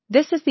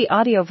This is the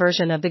audio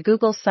version of the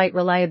Google Site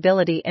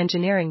Reliability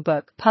Engineering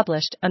book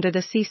published under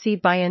the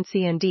CC by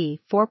NCND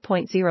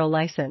 4.0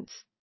 license.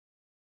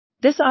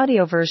 This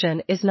audio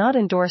version is not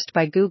endorsed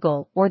by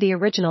Google or the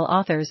original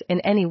authors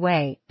in any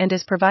way and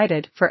is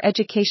provided for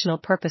educational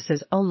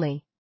purposes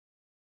only.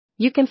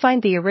 You can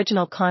find the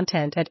original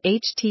content at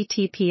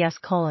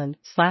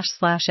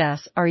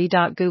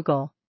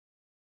https://sre.google.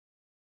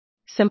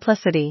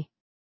 Simplicity.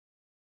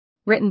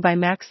 Written by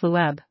Max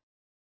Loeb.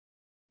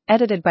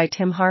 Edited by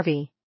Tim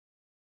Harvey.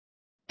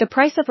 The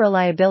price of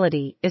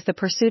reliability is the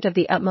pursuit of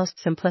the utmost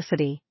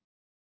simplicity.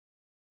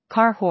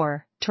 Carr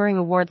Hoare, Turing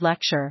Award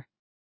Lecture.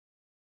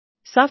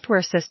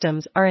 Software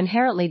systems are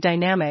inherently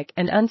dynamic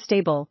and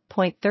unstable.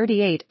 Point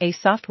 38. A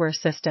software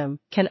system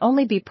can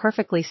only be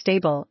perfectly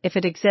stable if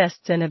it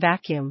exists in a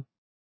vacuum.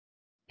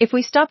 If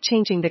we stop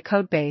changing the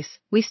codebase,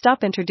 we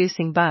stop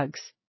introducing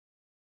bugs.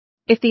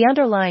 If the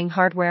underlying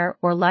hardware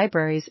or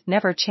libraries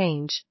never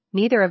change,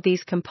 neither of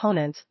these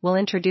components will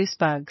introduce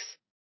bugs.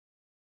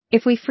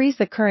 If we freeze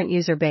the current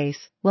user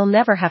base, we'll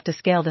never have to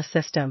scale the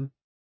system.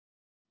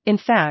 In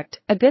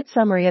fact, a good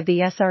summary of the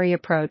SRE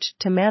approach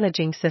to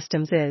managing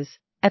systems is,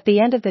 at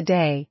the end of the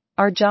day,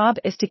 our job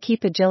is to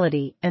keep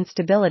agility and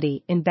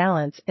stability in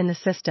balance in the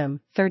system.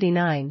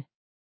 39.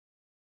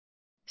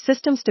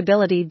 System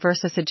stability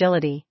versus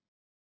agility.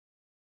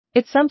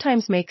 It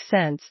sometimes makes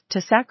sense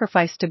to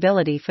sacrifice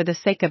stability for the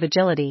sake of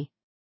agility.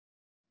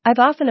 I've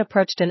often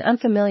approached an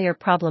unfamiliar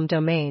problem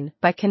domain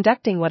by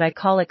conducting what I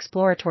call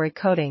exploratory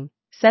coding,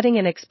 setting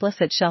an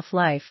explicit shelf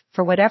life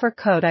for whatever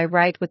code I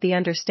write with the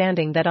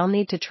understanding that I'll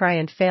need to try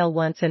and fail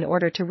once in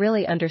order to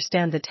really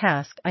understand the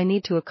task I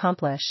need to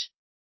accomplish.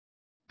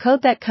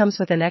 Code that comes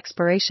with an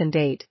expiration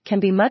date can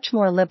be much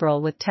more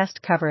liberal with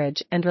test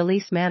coverage and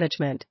release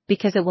management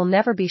because it will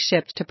never be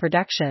shipped to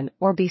production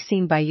or be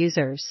seen by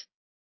users.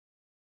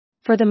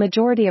 For the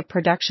majority of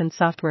production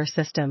software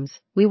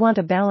systems, we want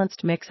a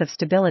balanced mix of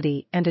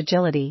stability and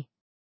agility.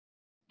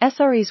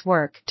 SREs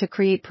work to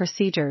create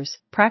procedures,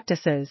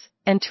 practices,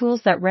 and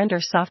tools that render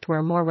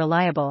software more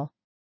reliable.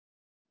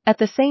 At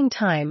the same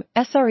time,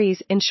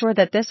 SREs ensure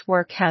that this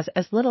work has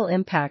as little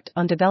impact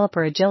on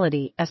developer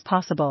agility as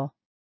possible.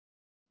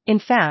 In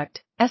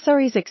fact,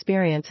 SRE's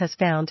experience has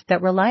found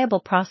that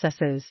reliable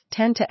processes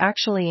tend to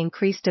actually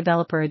increase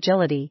developer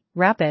agility.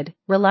 Rapid,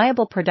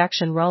 reliable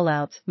production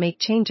rollouts make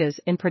changes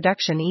in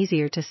production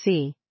easier to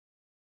see.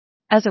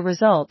 As a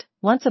result,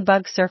 once a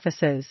bug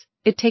surfaces,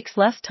 it takes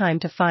less time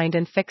to find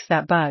and fix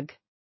that bug.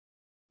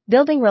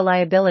 Building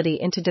reliability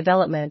into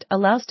development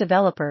allows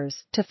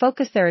developers to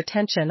focus their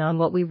attention on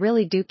what we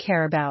really do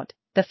care about,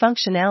 the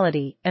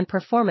functionality and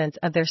performance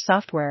of their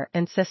software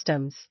and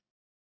systems.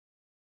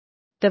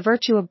 The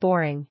virtue of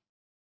boring.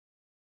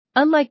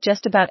 Unlike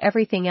just about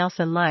everything else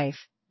in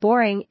life,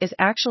 boring is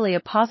actually a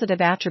positive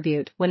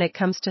attribute when it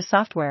comes to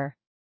software.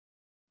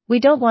 We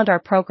don't want our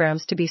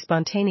programs to be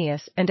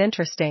spontaneous and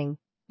interesting.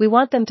 We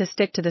want them to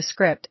stick to the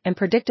script and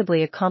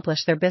predictably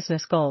accomplish their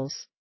business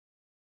goals.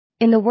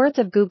 In the words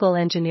of Google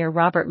engineer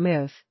Robert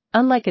Muth,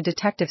 unlike a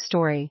detective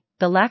story,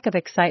 the lack of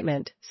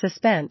excitement,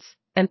 suspense,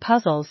 and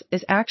puzzles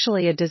is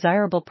actually a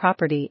desirable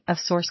property of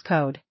source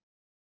code.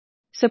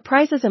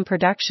 Surprises in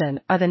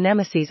production are the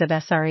nemesis of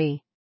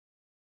SRE.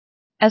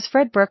 As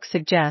Fred Brooks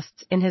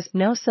suggests in his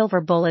No Silver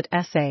Bullet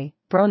essay,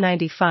 Bro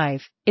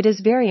 95, it is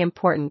very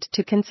important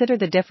to consider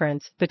the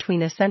difference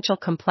between essential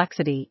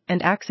complexity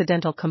and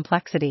accidental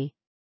complexity.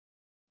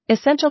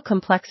 Essential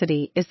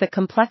complexity is the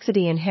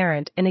complexity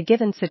inherent in a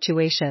given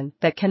situation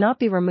that cannot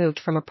be removed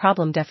from a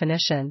problem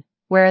definition,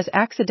 whereas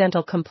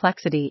accidental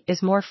complexity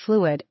is more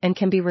fluid and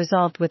can be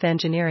resolved with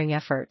engineering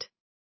effort.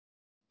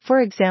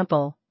 For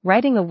example,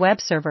 writing a web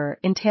server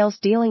entails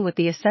dealing with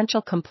the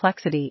essential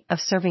complexity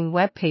of serving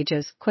web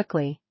pages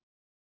quickly.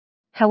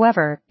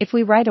 However, if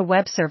we write a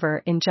web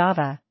server in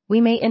Java, we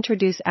may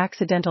introduce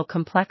accidental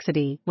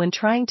complexity when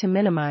trying to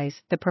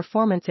minimize the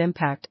performance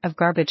impact of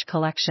garbage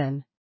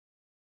collection.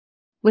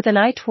 With an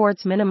eye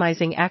towards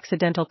minimizing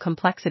accidental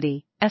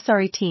complexity,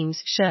 SRE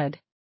teams should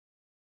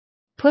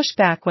push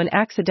back when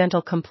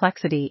accidental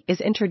complexity is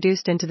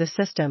introduced into the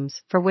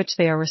systems for which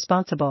they are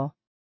responsible.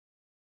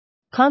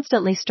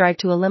 Constantly strive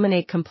to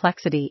eliminate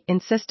complexity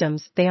in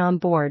systems they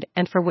onboard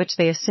and for which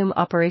they assume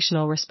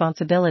operational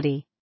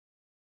responsibility.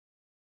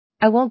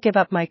 I won't give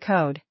up my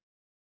code.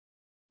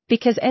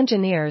 Because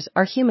engineers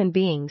are human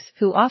beings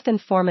who often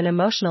form an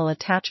emotional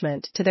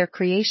attachment to their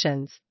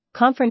creations,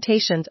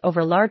 confrontations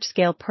over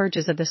large-scale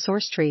purges of the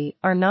source tree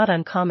are not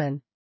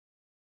uncommon.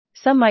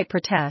 Some might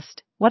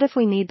protest, what if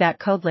we need that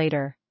code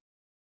later?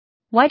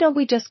 Why don't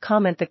we just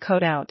comment the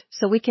code out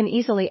so we can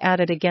easily add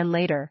it again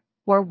later?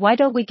 Or why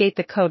don't we gate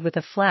the code with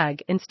a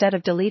flag instead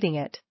of deleting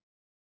it?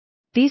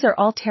 These are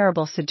all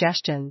terrible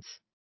suggestions.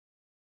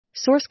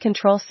 Source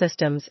control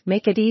systems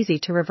make it easy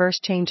to reverse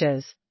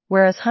changes,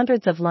 whereas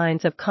hundreds of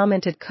lines of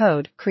commented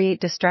code create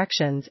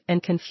distractions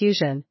and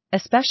confusion,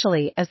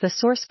 especially as the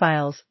source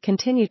files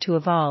continue to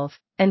evolve,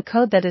 and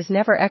code that is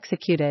never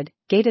executed,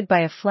 gated by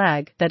a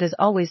flag that is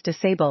always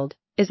disabled,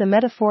 is a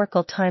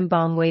metaphorical time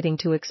bomb waiting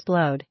to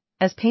explode,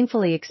 as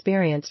painfully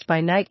experienced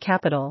by Knight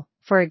Capital,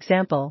 for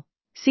example,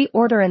 see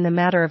Order in the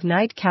Matter of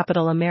Knight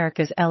Capital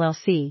Americas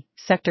LLC,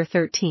 Sector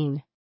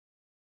 13.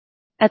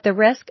 At the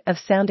risk of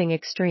sounding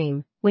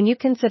extreme, when you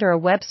consider a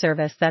web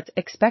service that's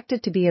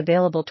expected to be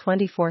available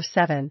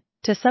 24/7,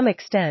 to some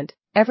extent,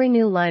 every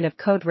new line of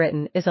code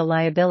written is a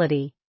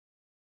liability.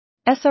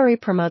 SRE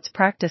promotes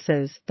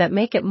practices that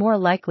make it more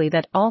likely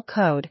that all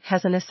code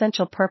has an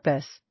essential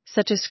purpose,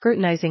 such as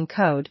scrutinizing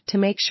code to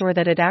make sure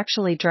that it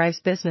actually drives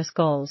business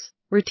goals,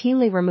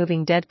 routinely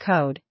removing dead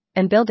code,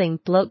 and building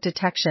bloat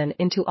detection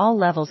into all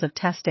levels of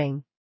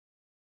testing.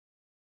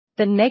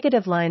 The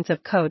negative lines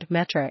of code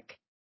metric.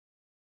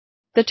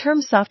 The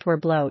term software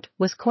bloat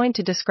was coined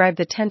to describe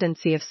the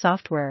tendency of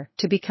software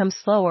to become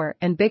slower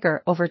and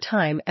bigger over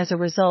time as a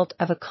result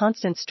of a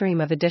constant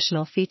stream of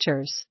additional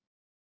features.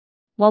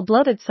 While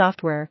bloated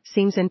software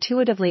seems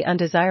intuitively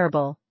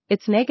undesirable,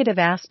 its negative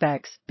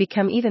aspects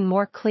become even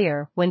more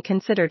clear when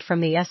considered from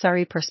the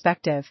SRE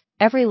perspective.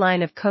 Every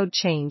line of code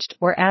changed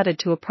or added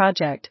to a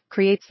project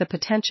creates the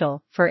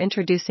potential for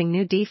introducing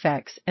new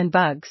defects and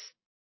bugs.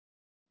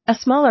 A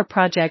smaller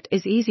project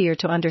is easier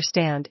to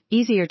understand,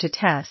 easier to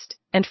test,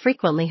 and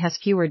frequently has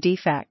fewer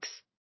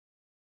defects.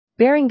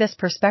 Bearing this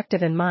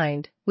perspective in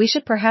mind, we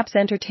should perhaps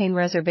entertain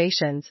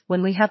reservations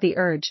when we have the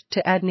urge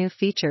to add new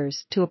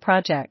features to a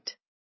project.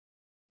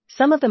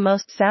 Some of the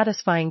most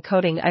satisfying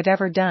coding I've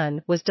ever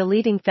done was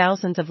deleting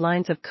thousands of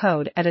lines of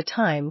code at a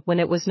time when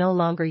it was no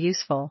longer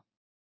useful.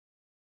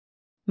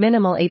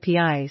 Minimal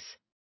APIs.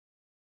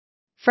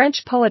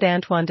 French poet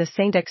Antoine de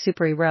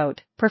Saint-Exupéry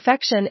wrote,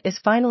 "Perfection is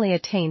finally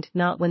attained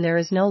not when there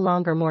is no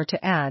longer more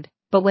to add,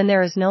 but when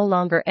there is no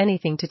longer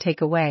anything to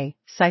take away."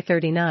 Sci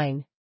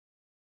 39.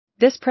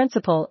 This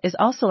principle is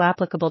also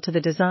applicable to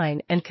the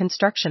design and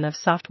construction of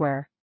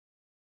software.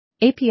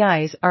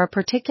 APIs are a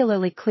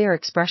particularly clear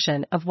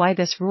expression of why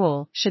this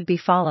rule should be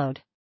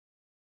followed.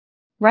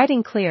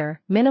 Writing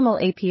clear, minimal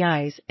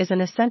APIs is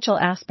an essential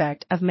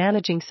aspect of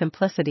managing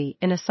simplicity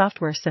in a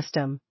software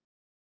system.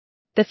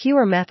 The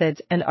fewer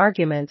methods and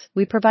arguments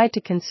we provide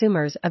to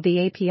consumers of the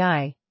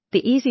API,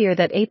 the easier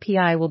that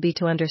API will be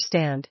to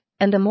understand,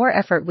 and the more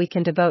effort we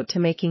can devote to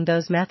making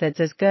those methods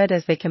as good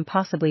as they can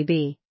possibly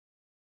be.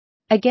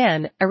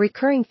 Again, a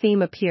recurring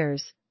theme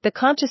appears. The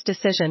conscious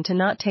decision to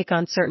not take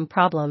on certain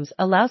problems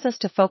allows us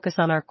to focus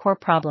on our core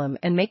problem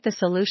and make the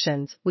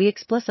solutions we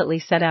explicitly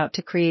set out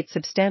to create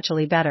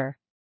substantially better.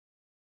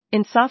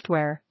 In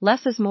software,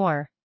 less is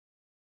more.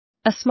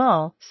 A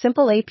small,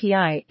 simple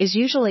API is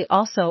usually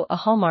also a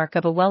hallmark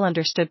of a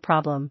well-understood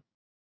problem.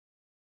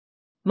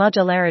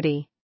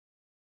 Modularity.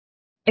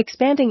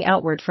 Expanding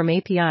outward from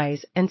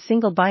APIs and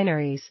single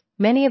binaries,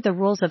 many of the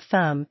rules of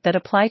thumb that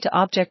apply to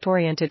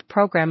object-oriented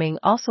programming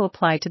also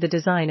apply to the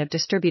design of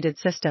distributed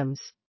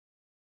systems.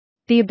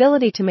 The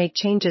ability to make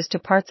changes to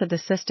parts of the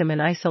system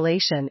in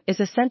isolation is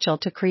essential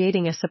to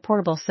creating a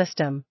supportable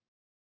system.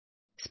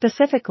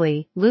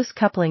 Specifically, loose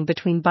coupling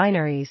between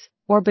binaries,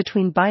 or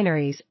between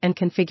binaries and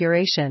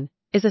configuration,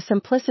 is a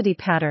simplicity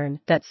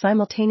pattern that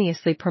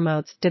simultaneously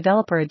promotes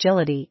developer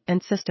agility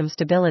and system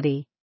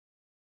stability.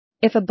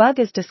 If a bug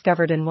is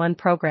discovered in one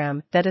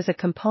program that is a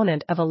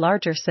component of a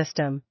larger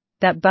system,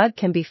 that bug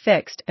can be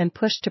fixed and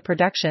pushed to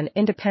production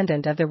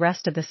independent of the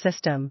rest of the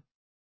system.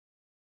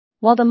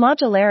 While the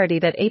modularity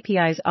that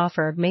APIs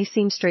offer may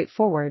seem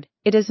straightforward,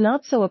 it is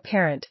not so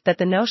apparent that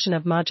the notion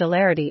of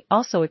modularity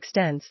also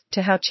extends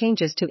to how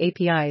changes to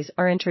APIs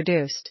are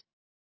introduced.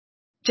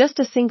 Just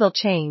a single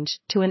change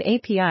to an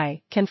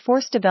API can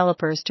force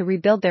developers to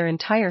rebuild their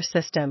entire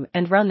system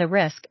and run the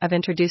risk of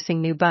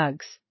introducing new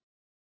bugs.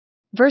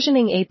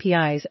 Versioning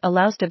APIs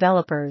allows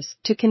developers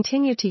to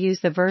continue to use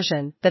the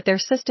version that their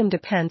system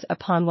depends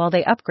upon while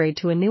they upgrade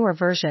to a newer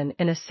version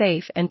in a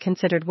safe and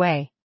considered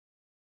way.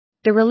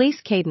 The release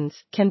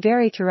cadence can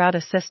vary throughout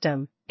a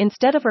system,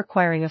 instead of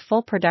requiring a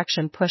full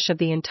production push of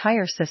the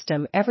entire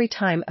system every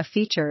time a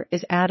feature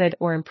is added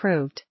or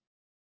improved.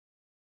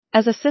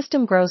 As a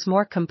system grows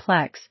more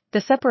complex,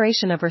 the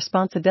separation of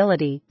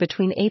responsibility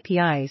between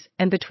APIs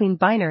and between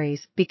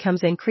binaries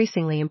becomes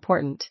increasingly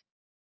important.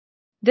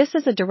 This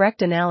is a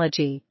direct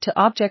analogy to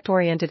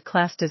object-oriented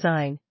class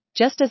design,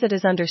 just as it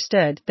is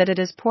understood that it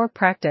is poor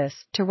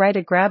practice to write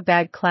a grab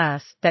bag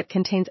class that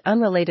contains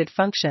unrelated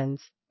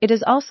functions. It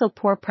is also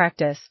poor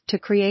practice to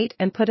create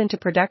and put into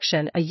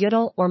production a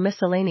util or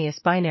miscellaneous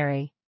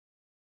binary.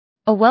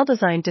 A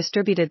well-designed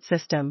distributed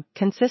system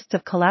consists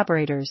of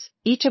collaborators,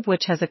 each of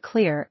which has a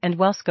clear and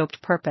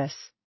well-scoped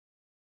purpose.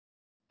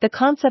 The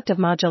concept of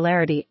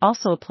modularity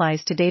also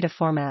applies to data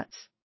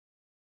formats.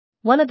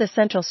 One of the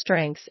central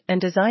strengths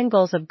and design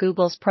goals of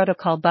Google's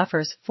Protocol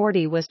Buffers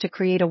 40 was to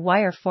create a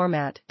wire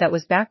format that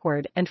was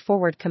backward and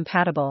forward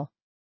compatible.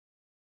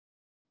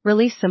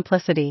 Release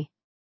simplicity.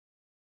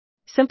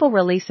 Simple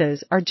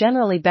releases are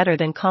generally better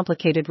than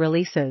complicated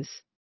releases.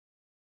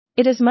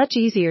 It is much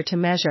easier to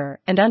measure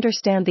and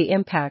understand the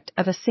impact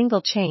of a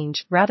single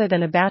change rather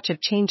than a batch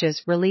of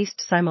changes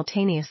released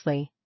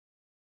simultaneously.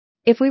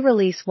 If we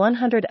release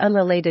 100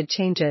 unrelated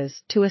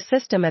changes to a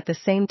system at the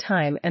same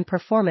time and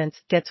performance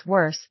gets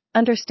worse,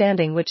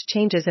 understanding which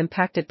changes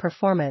impacted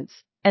performance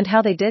and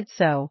how they did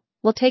so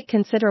will take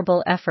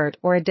considerable effort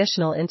or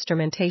additional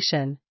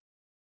instrumentation.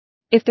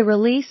 If the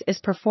release is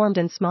performed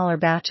in smaller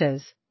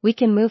batches, we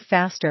can move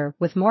faster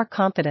with more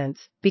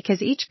confidence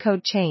because each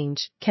code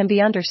change can be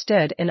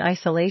understood in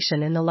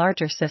isolation in the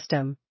larger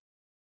system.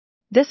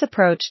 This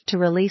approach to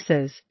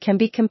releases can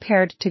be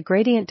compared to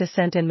gradient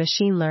descent in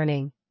machine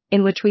learning,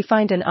 in which we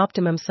find an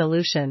optimum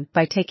solution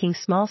by taking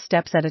small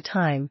steps at a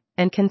time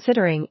and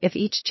considering if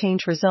each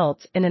change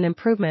results in an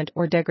improvement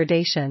or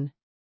degradation.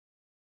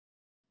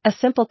 A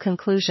simple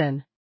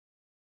conclusion.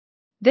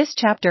 This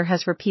chapter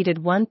has repeated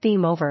one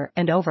theme over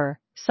and over: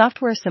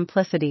 software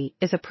simplicity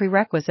is a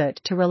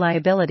prerequisite to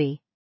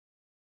reliability.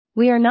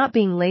 We are not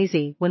being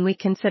lazy when we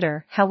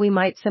consider how we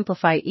might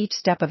simplify each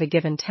step of a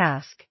given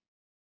task.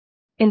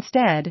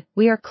 Instead,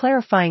 we are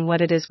clarifying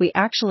what it is we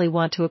actually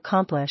want to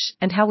accomplish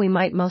and how we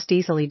might most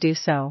easily do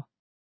so.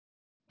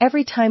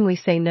 Every time we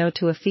say no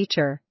to a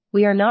feature,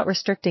 we are not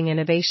restricting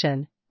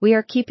innovation, we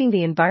are keeping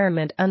the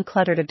environment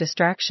uncluttered of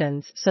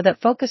distractions so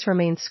that focus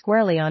remains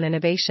squarely on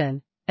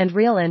innovation, and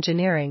real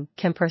engineering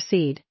can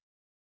proceed.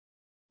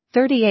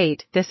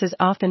 38. This is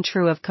often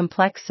true of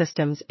complex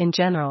systems in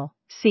general,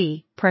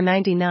 c. per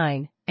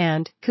 99,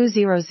 and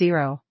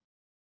Q00.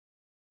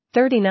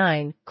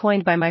 39,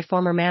 coined by my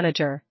former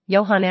manager,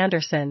 Johan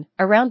Anderson,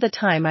 around the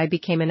time I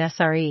became an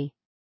SRE.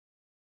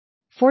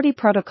 40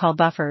 protocol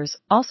buffers,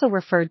 also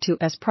referred to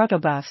as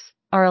protobufs,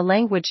 are a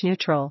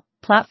language-neutral,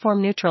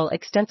 platform-neutral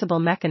extensible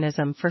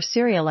mechanism for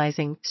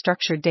serializing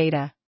structured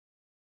data.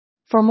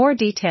 For more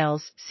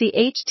details, see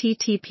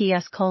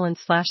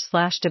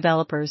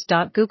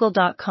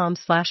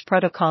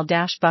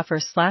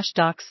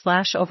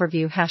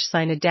https://developers.google.com/protocol-buffers/docs/overview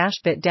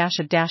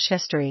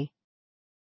 #signed-bit-of-history.